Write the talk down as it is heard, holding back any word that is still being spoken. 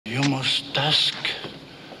must ask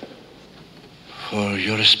for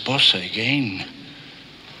your esposa again.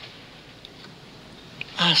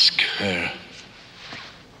 Ask her.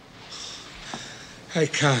 I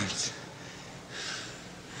can't.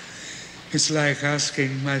 It's like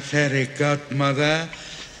asking my fairy godmother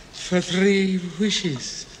for 3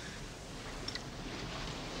 wishes.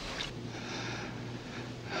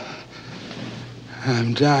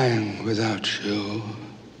 I'm dying without you.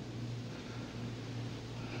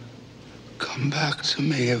 Come back to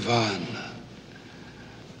me, Yvonne.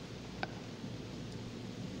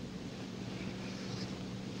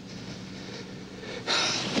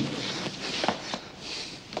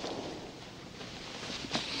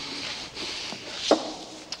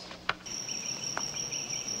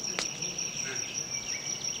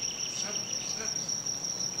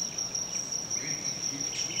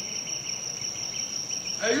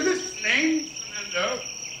 Are you listening, Fernando?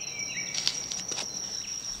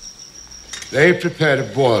 They prepare to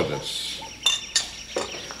board us.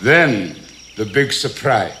 Then, the big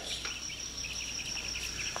surprise.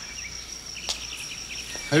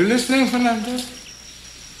 Are you listening, Fernando?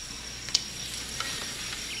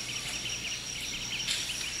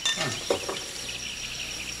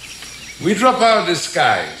 We drop our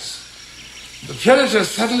disguise. The predator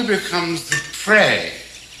suddenly becomes the prey.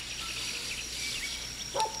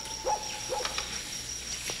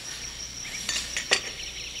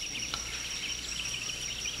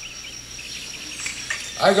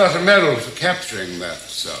 I got a medal for capturing that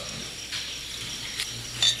sub.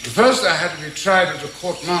 But first I had to be tried at a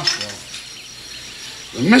court-martial.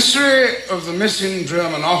 The mystery of the missing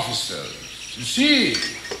German officers. You see,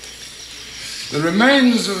 the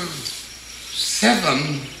remains of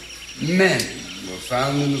 7 men were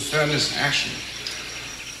found in the furnace ashen.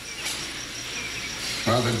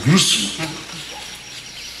 Rather gruesome.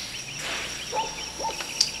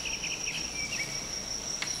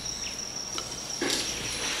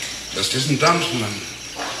 Just isn't done for them.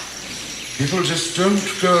 People just don't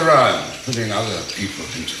go around putting other people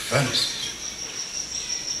into furnaces.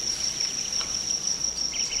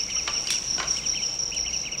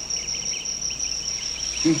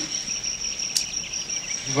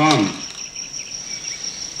 Yvonne.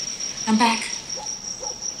 I'm back.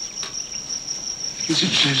 Is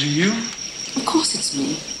it really you? Of course it's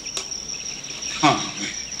me. Can't be.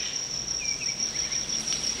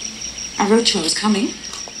 I wrote you I was coming.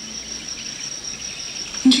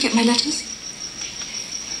 Didn't you get my letters?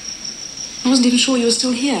 I wasn't even sure you were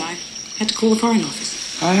still here. I had to call the Foreign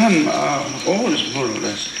Office. I am always more or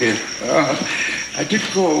less here. I did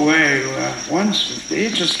go away once with the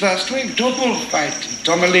just last week. Double fight.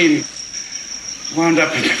 Tourmaline wound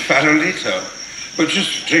up in Farolito. But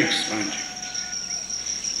just for drinks, mind you.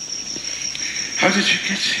 How did you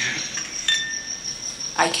get here?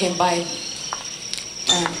 I came by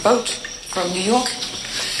boat from New York.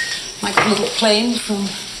 I got a little plane from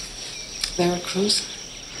Veracruz.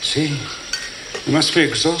 See, you must be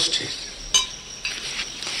exhausted.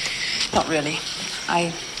 Not really.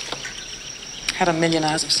 I had a million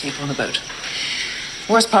hours of sleep on the boat.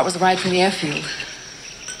 The worst part was the ride from the airfield.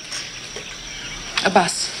 A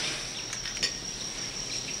bus.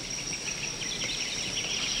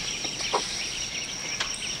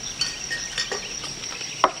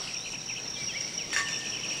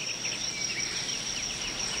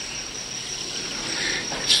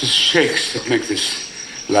 It's the shakes that make this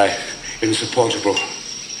life insupportable.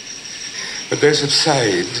 But they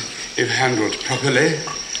subside if handled properly,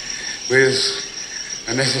 with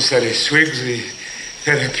a necessary swig of the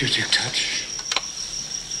therapeutic touch.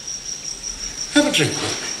 Have a drink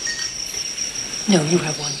with No, you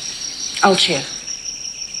have one. I'll cheer.